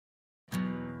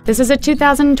This is a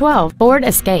 2012 Ford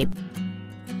Escape.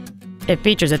 It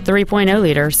features a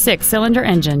 3.0-liter 6-cylinder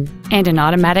engine and an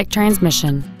automatic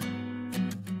transmission.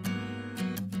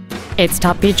 Its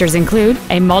top features include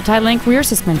a multi-link rear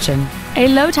suspension, a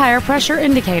low tire pressure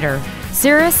indicator,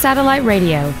 Sirius satellite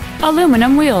radio,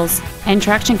 aluminum wheels, and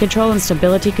traction control and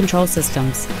stability control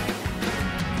systems.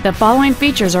 The following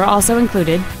features are also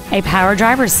included: a power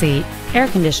driver's seat, air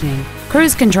conditioning,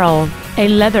 cruise control, a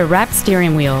leather-wrapped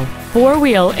steering wheel,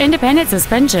 4-wheel independent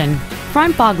suspension,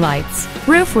 front fog lights,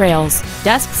 roof rails,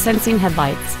 dusk sensing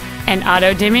headlights, an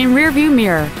auto-dimming rear-view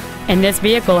mirror, and this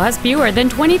vehicle has fewer than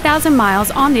 20,000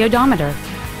 miles on the odometer.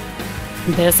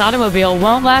 This automobile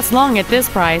won't last long at this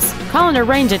price. Call and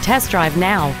arrange a test drive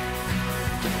now.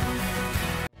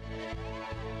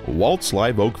 Walt's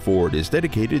Live Oak Ford is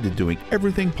dedicated to doing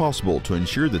everything possible to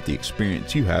ensure that the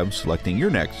experience you have selecting your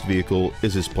next vehicle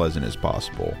is as pleasant as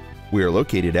possible. We are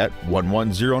located at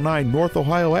 1109 North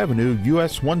Ohio Avenue,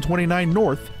 US 129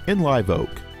 North in Live Oak.